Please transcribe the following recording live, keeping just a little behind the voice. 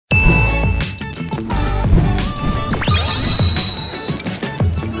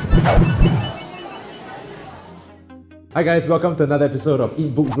Hi guys, welcome to another episode of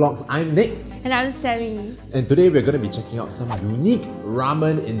Eatbook Vlogs. I'm Nick. And I'm Sammi. And today we're going to be checking out some unique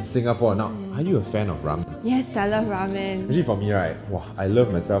ramen in Singapore. Now, are you a fan of ramen? Yes, I love ramen. Actually for me, right, wow, I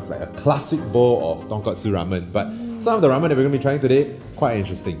love myself like a classic bowl of tonkotsu ramen. But some of the ramen that we're going to be trying today, quite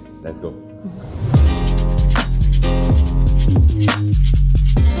interesting. Let's go.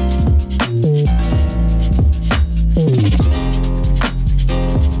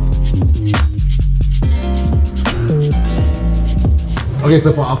 Okay,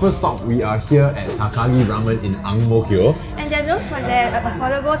 so for our first stop, we are here at Takagi Ramen in Ang Mo Kio. And they're known for their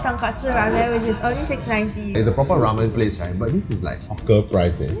affordable tonkotsu ramen, which is only $6.90. It's a proper ramen place, right? But this is like hawker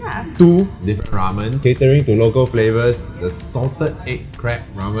price. Yeah. 2 different ramen, catering to local flavors, the salted egg crab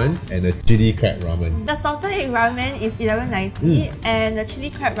ramen and the chili crab ramen. The salted egg ramen is $11.90 and the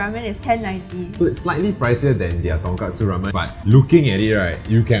chili crab ramen is $10.90. So it's slightly pricier than their tonkotsu ramen, but looking at it, right,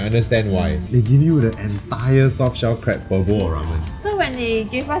 you can understand why. They give you the entire soft shell crab per bowl of ramen. So when they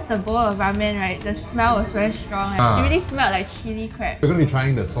gave us the bowl of ramen, right, the smell was very strong. It really smelled like chili crab. We're going to be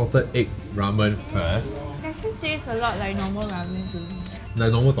trying the salted egg ramen first. It actually tastes a lot like normal ramen to me.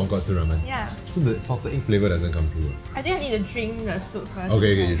 The normal tonkotsu ramen. Yeah. So the salted egg flavour doesn't come through. I think I need to drink the soup first.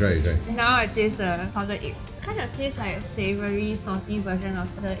 Okay, you try. Now I taste the salted egg. Kind of tastes like a savoury, salty version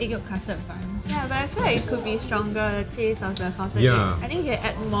of the egg yolk custard bun. Yeah, but I feel like it could be stronger, the taste of the salted egg. I think you can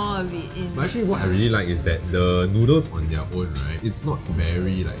add more of it in. But actually what I really like is that the noodles on their own, right, it's not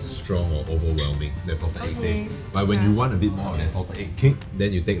very like strong or overwhelming, the salted egg taste. But when you want a bit more of that salted egg kick,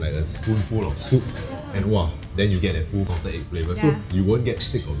 then you take like a spoonful of soup and wow, then you get that full salted egg flavour. So you won't get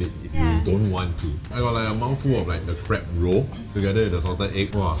sick of it if you don't want to. I got like a mouthful of like the crab roll together with the salted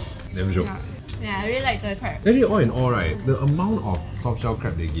egg. Wow, damn joke. Yeah, I really like the crab. Actually, all in all, right, the amount of soft shell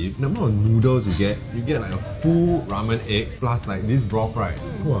crab they give, the amount of noodles you get like a full ramen egg plus like this broth, right?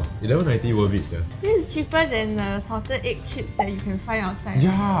 Wow, $11.90 worth it, yeah. This is cheaper than the salted egg chips that you can find outside.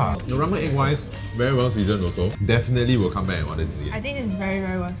 Yeah, the ramen egg wise, very well seasoned also. Definitely will come back and order it again. I think it's very,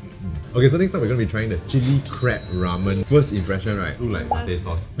 very worth it. Okay, so next up we're going to be trying the chili crab ramen. First impression, right, look like satay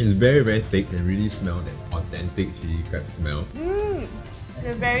sauce. It's very, very thick and really smell that authentic chili crab smell.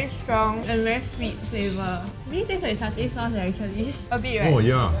 They're very strong and very sweet flavour. Really tastes like satay sauce actually. A bit, right? Oh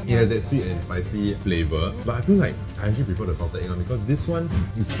yeah, it has that sweet and spicy flavour. But I feel like I actually prefer the salted egg one because this one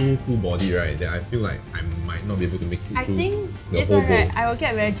is so full body, right, that I feel like I might not be able to make it through I think the this whole one, bowl. right, I will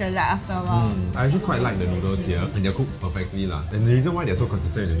get very jelak after a while. I actually quite like the noodles here and they're cooked perfectly lah. And the reason why they're so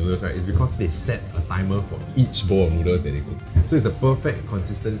consistent with the noodles, right, is because they set a timer for each bowl of noodles that they cook. So it's the perfect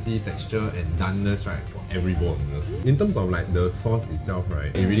consistency, texture and doneness, right, for every bowl of noodles. In terms of like the sauce itself,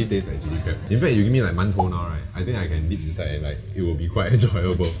 right, it really tastes like chili crab. In fact, you give me like mantou now, right, I think I can dip inside and like it will be quite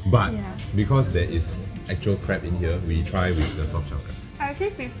enjoyable. But because there is actual crab in here, we try with the soft shell crab. I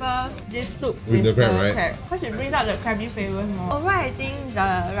actually prefer this soup With the crab, right? Because it brings out the crabby flavours more. Overall, I think the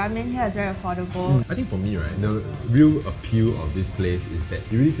ramen here is very affordable. I think for me, right, the real appeal of this place is that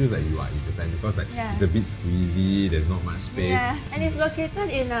it really feels like you are in Japan because like it's a bit squeezy, there's not much space. Yeah, and it's located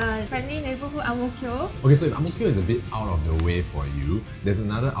in a friendly neighbourhood, Ang Mo Kio. Okay, so if Ang Mo Kio is a bit out of the way for you, there's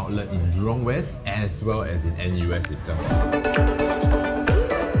another outlet in Jurong West as well as in NUS itself.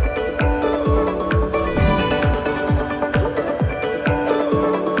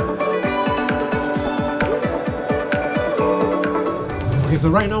 Okay, so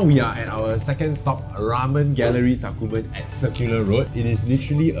right now we are at our second stop, Ramen Gallery Takumen at Circular Road. It is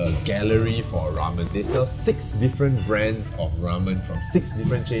literally a gallery for ramen. They sell 6 different brands of ramen from 6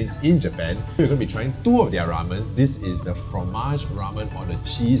 different chains in Japan. We're going to be trying 2 of their ramens. This is the fromage ramen or the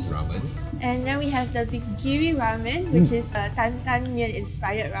cheese ramen. And then we have the Bigiri ramen, which is a Tantan Mian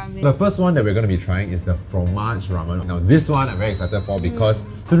inspired ramen. The first one that we're going to be trying is the fromage ramen. Now this one I'm very excited for because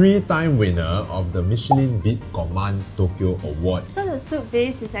 3-time winner of the Michelin Beat Gourmand Tokyo Award. So the soup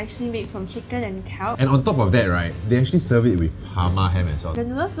base is actually made from chicken and kelp. And on top of that, right, they actually serve it with Parma ham as well. The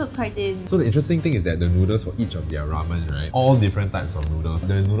noodles look quite thin. So the interesting thing is that the noodles for each of their ramen, right, all different types of noodles.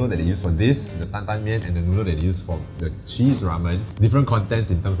 The noodle that they use for this, the Tantan Mian, and the noodle that they use for the cheese ramen, different contents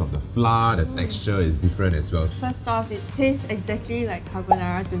in terms of the flour, the texture is different as well. First off, it tastes exactly like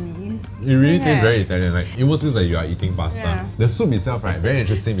carbonara to me. It really tastes very Italian, like it almost feels like you are eating pasta. The soup itself, right, very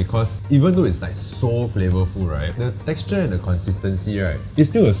interesting because even though it's like so flavorful, right, the texture and the consistency, right, it's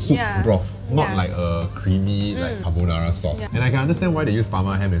still a soup broth, not like a creamy like carbonara sauce. And I can understand why they use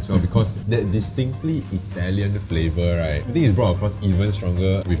Parma ham as well because that distinctly Italian flavour, right, I think it's brought across even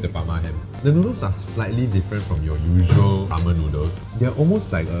stronger with the Parma ham. The noodles are slightly different from your usual ramen noodles. They're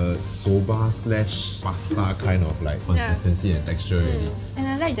almost like a soba slash pasta kind of like consistency and texture already. And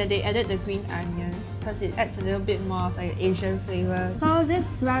I like that they added the green onions. because it adds a little bit more of like Asian flavor. So this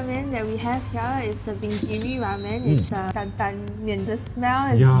ramen that we have here is a bingiri ramen. It's a tantan mian. The smell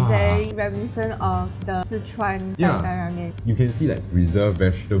is very reminiscent of the Sichuan tantan ramen. You can see like preserved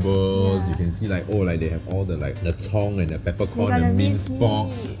vegetables. You can see like like they have all the like the tong and the peppercorn and minced pork,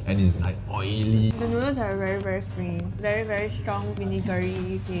 and it's like oily. The noodles are very springy, very strong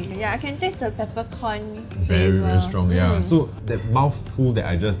vinegary taste. Yeah, I can taste the peppercorn flavor. Very strong. Yeah. So that mouthful that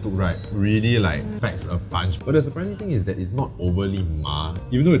I just took, right, really like packs a punch. But the surprising thing is that it's not overly ma.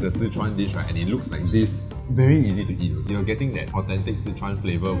 Even though it's a Sichuan dish, right, and it looks like this, very easy to eat. You're getting that authentic Sichuan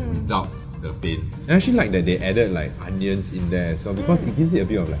flavor without the pain. And I actually like that they added like onions in there as well because it gives it a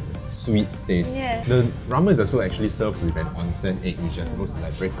bit of like a sweet taste. The ramen is also actually served with an onsen egg, which you're supposed to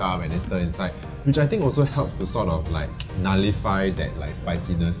like break up and then stir inside, which I think also helps to sort of like nullify that like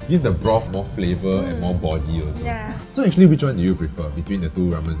spiciness. Gives the broth more flavor and more body also. So actually, which one do you prefer between the two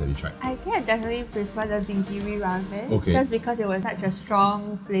ramens that we tried? I think I definitely prefer the bingiri ramen. Just because it was such a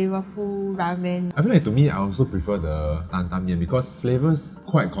strong, flavorful ramen. I feel like to me, I also prefer the tantan mian because flavors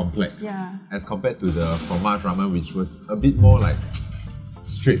quite complex. As compared to the fromage ramen, which was a bit more like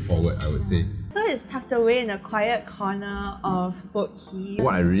straightforward, I would say. So it's tucked away in a quiet corner of Boat Quay.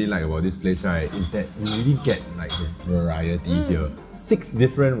 What I really like about this place, right, is that you really get like the variety here. 6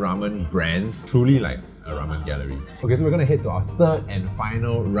 different ramen brands, truly like a ramen gallery. Okay, so we're gonna head to our third and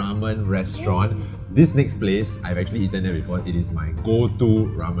final ramen restaurant. This next place, I've actually eaten there before. It is my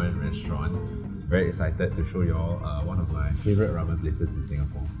go-to ramen restaurant. Very excited to show you all one of my favorite ramen places in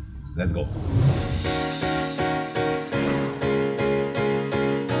Singapore. Let's go.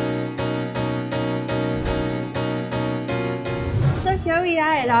 So here we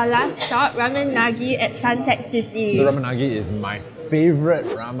are at our last stop, Ramen Nagi at Suntec City. So Ramen Nagi is my favorite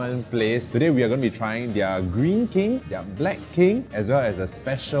ramen place. Today we are going to be trying their Green King, their Black King, as well as a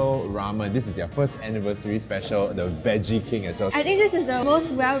special ramen. This is their first anniversary special, the Veggie King as well. I think this is the most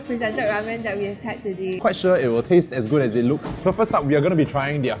well-presented ramen that we have had today. Quite sure it will taste as good as it looks. So first up, we are going to be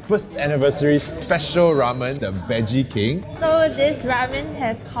trying their first anniversary special ramen, the Veggie King. So this ramen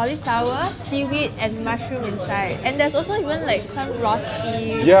has cauliflower, seaweed and mushroom inside. And there's also even like some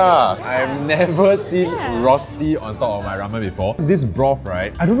rosti. Yeah, I've never seen rosti on top of my ramen before. This broth,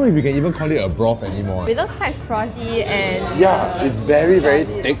 right? I don't know if you can even call it a broth anymore. It looks quite frothy and... Yeah, it's very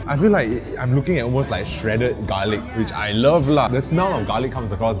thick. I feel like I'm looking at almost like shredded garlic, which I love lah. The smell of garlic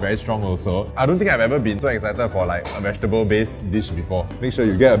comes across very strong also. I don't think I've ever been so excited for like a vegetable-based dish before. Make sure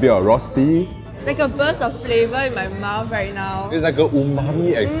you get a bit of rosti. Like a burst of flavor in my mouth right now. It's like a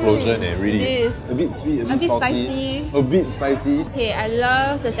umami explosion, really. It is. A bit sweet, a bit salty. Spicy. A bit spicy. Okay, I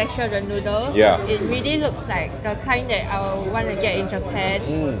love the texture of the noodles. Yeah. It really looks like the kind that I would want to get in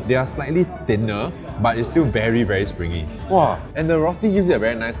Japan. They are slightly thinner, but it's still very springy. Wow! And the rosti gives it a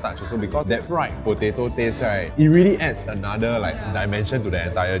very nice touch also because that fried potato taste, right? It really adds another like dimension to the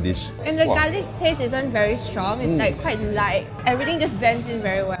entire dish. And the garlic taste isn't very strong. It's like quite light. Everything just blends in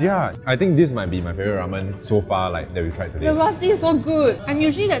very well. Yeah, I think this might be my favorite ramen so far like that we tried today. The rosti is so good. I'm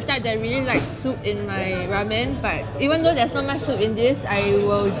usually the type that really likes soup in my ramen, but even though there's not much soup in this, I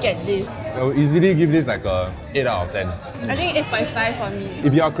will get this. I will easily give this like a 8 out of 10. I think 8.5 for me.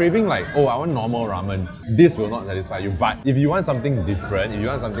 If you are craving like, oh, I want normal ramen, this will not satisfy you. But if you want something different, if you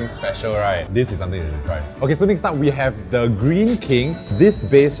want something special, right, this is something that you try. Okay, so next up we have the Green King. This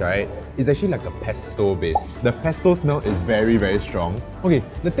base, right, is actually like a pesto base. The pesto smell is very strong. Okay,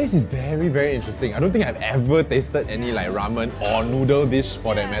 the taste is very interesting. I don't think I've ever tasted any like ramen or noodle dish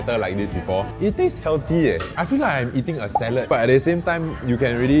for that matter like this before. It tastes healthy. I feel like I'm eating a salad, but at the same time, you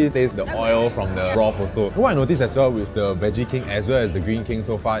can really taste the oil from the broth also. What I noticed as well with the Veggie King as well as the Green King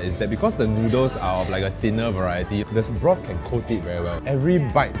so far is that because the noodles are of like a thinner variety, the broth can coat it very well. Every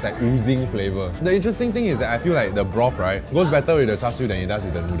bite is like oozing flavor. The interesting thing is that I feel like the broth, right, goes better with the char siu than it does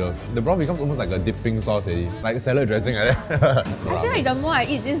with the noodles. The broth becomes almost like a dipping sauce already, like salad dressing like that. I feel like the more I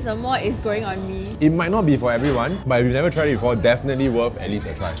eat this, the more it's growing on me. It might not be for everyone, but if you've never tried it before, definitely worth at least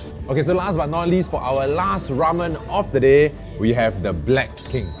a try. Okay, so last but not least, for our last ramen of the day, we have the Black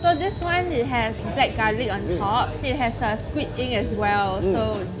King. So this one, it has black garlic on top. It has a squid ink as well.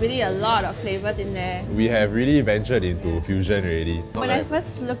 So it's really a lot of flavors in there. We have really ventured into fusion already. When I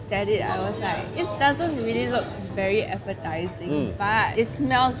first looked at it, I was like, it doesn't really look very appetizing, but it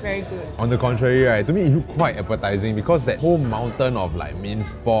smells very good. On the contrary, right, to me it looked quite appetizing because that whole mountain of like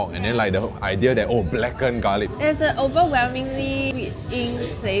minced pork and then like the idea that, oh, blackened garlic. There's an overwhelmingly squid ink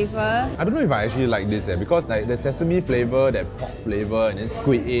flavor. I don't know if I actually like this because like the sesame flavor, that pork flavor, and then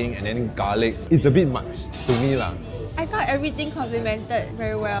squid ink, and then garlic, it's a bit much to me lah. I thought everything complemented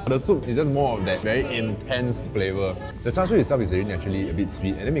very well. The soup is just more of that very intense flavour. The char siu itself is already naturally a bit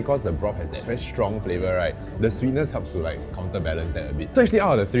sweet, and then because the broth has that very strong flavour, right, the sweetness helps to like counterbalance that a bit. So actually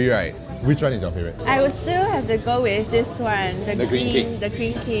out of the three, right, which one is your favourite? I would still have to go with this one, the Green King. The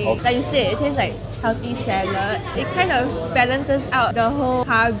Green King. Okay. Like you said, it tastes like healthy salad. It kind of balances out the whole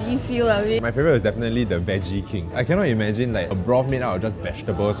carby feel of it. My favourite is definitely the Veggie King. I cannot imagine like a broth made out of just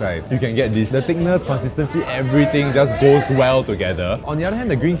vegetables, right? You can get this. The thickness, consistency, everything just goes well together. On the other hand,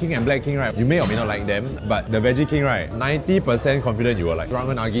 the Green King and Black King, right, you may or may not like them, but the Veggie King, right, 90% confident you will like.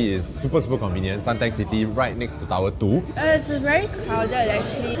 Ramen Nagi is super convenient. Suntec City, right next to Tower 2. It's very crowded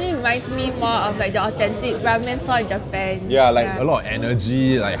actually. It reminds me more of like the authentic ramen store in Japan. Yeah, like a lot of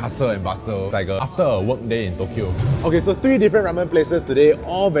energy, like hustle and bustle. Like after a work day in Tokyo. Okay, so 3 different ramen places today,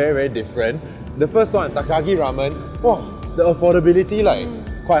 all very different. The first one, Takagi Ramen. Wow, the affordability like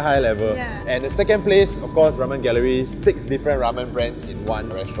quite high level. Yeah. And the second place, of course, Ramen Gallery, 6 different ramen brands in one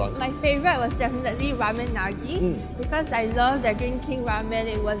restaurant. My favourite was definitely Ramen Nagi because I love the Green King ramen.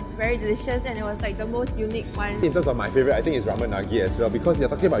 It was very delicious and it was like the most unique one. In terms of my favourite, I think it's Ramen Nagi as well because you're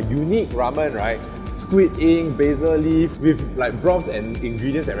talking about unique ramen, right? Squid ink, basil leaf, with like broths and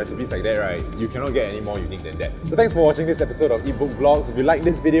ingredients and recipes like that, right? You cannot get any more unique than that. So thanks for watching this episode of Eatbook Vlogs. If you like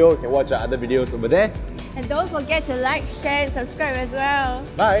this video, you can watch our other videos over there. And don't forget to like, share and subscribe as well.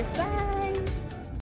 Bye! Bye!